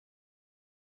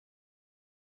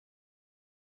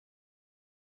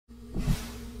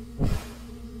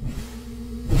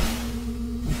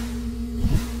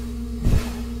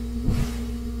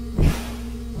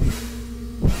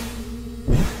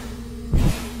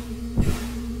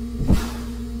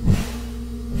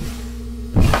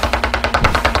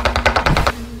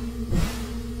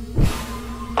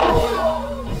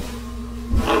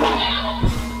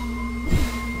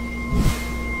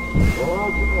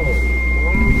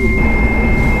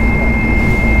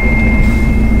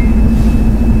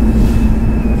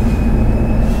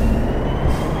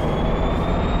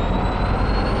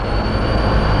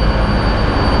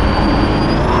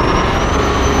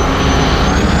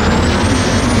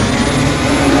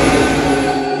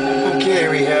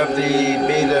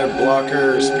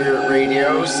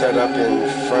set up in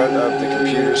front of the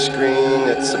computer screen.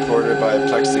 It's supported by a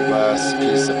plexiglass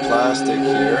piece of plastic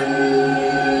here.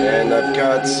 And I've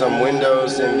got some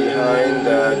windows in behind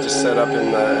just set up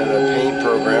in a paint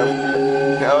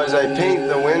program. Now as I paint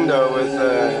the window with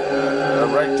a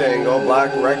rectangle,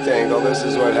 black rectangle, this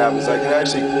is what happens. I can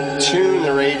actually tune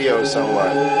the radio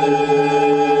somewhat.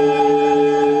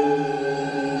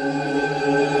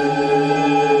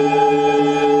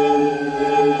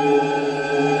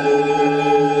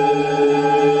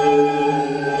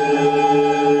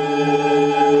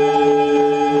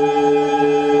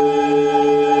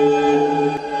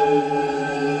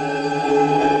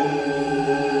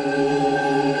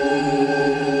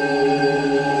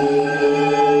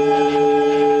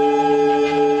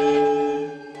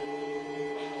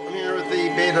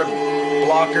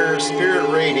 Spirit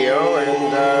radio,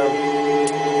 and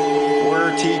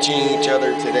we're teaching each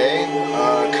other today.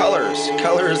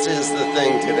 Colors is the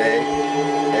thing today,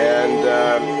 and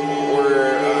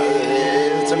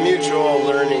it's a mutual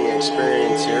learning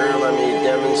experience here. Let me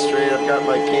demonstrate. I've got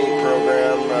my paint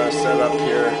program set up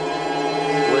here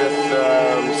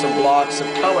with some blocks of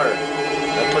color.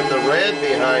 I put the red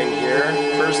behind here.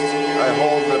 First I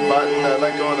hold the button, I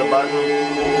let go of the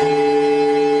button.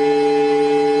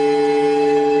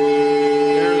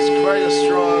 Quite a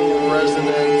strong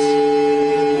resonance.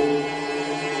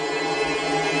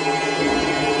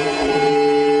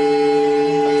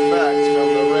 Effect from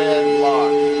the red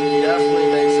block. Definitely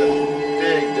makes a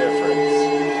big difference.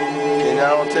 Okay,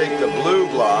 now we'll take the blue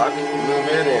block, move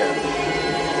it in.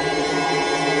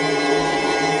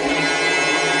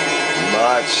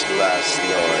 Much less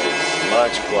noise,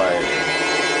 much quieter.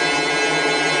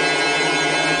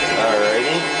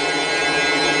 Alrighty.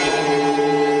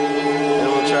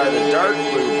 Try the dark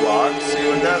blue block, see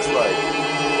what that's like.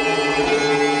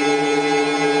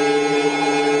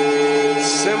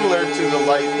 Similar to the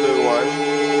light blue one,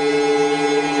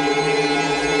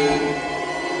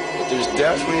 but there's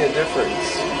definitely a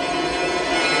difference.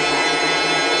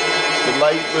 The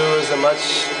light blue is a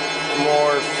much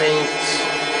more faint,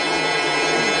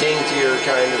 daintier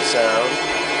kind of sound,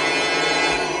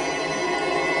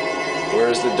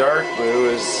 whereas the dark blue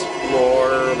is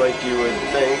more, like you would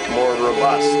think, more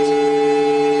robust.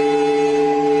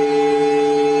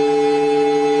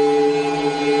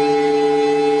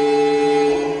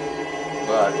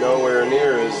 But nowhere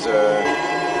near as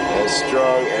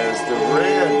strong as the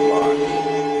red block.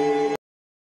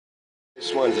 I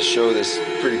just wanted to show this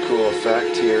pretty cool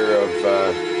effect here of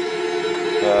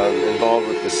involved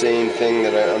with the same thing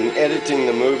that I'm editing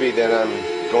the movie that I'm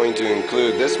going to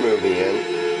include this movie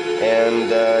in. And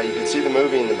you can see the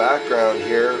movie in the background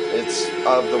here. It's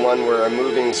of the one where I'm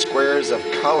moving squares of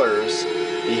colors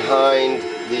behind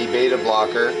the beta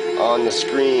blocker on the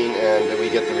screen, and we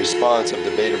get the response of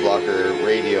the beta blocker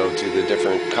radio to the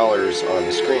different colors on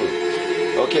the screen.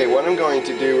 Okay, what I'm going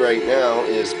to do right now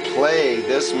is play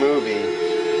this movie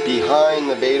behind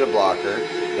the beta blocker.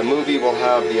 The movie will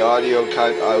have the audio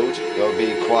cut out, it'll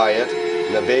be quiet,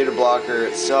 and the beta blocker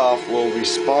itself will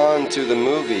respond to the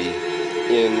movie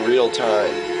in real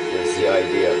time. Is the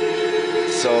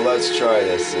idea. So let's try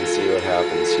this and see what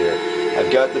happens here. I've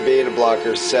got the beta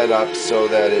blocker set up so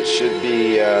that it should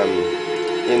be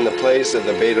in the place of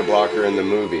the beta blocker in the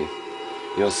movie.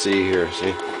 You'll see here,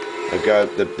 see? I've got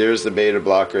there's the beta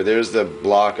blocker, there's the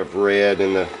block of red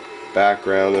in the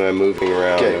background that I'm moving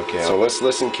around. Okay, so let's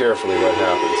listen carefully what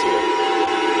happens here.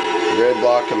 The red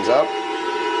block comes up.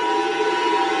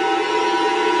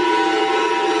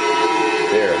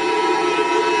 There.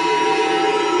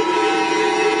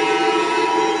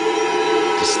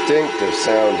 Distinctive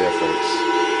sound difference.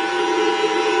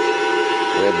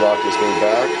 Red block is moved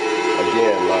back,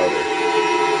 again louder.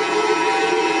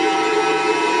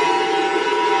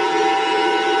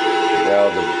 Now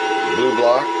the blue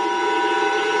block.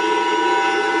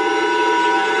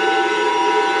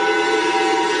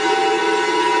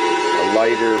 A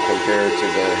lighter compared to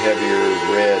the heavier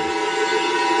red.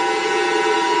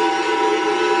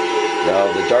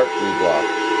 Now the dark blue block.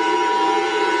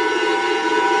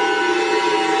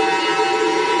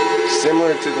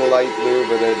 Similar to the light blue,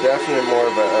 but definitely more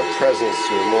of a presence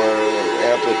to it, more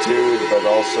amplitude, but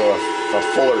also a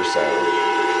fuller sound.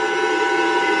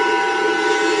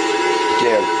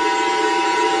 Again,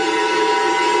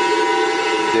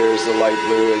 there's the light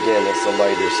blue, again, it's the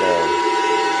lighter sound.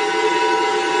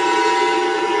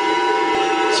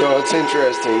 So it's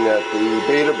interesting that the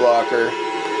beta blocker,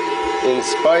 in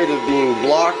spite of being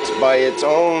blocked by its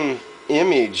own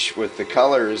image with the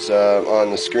colors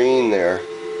on the screen there,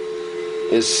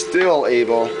 is still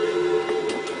able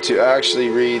to actually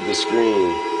read the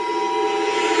screen.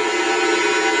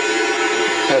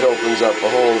 That opens up a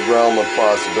whole realm of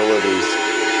possibilities.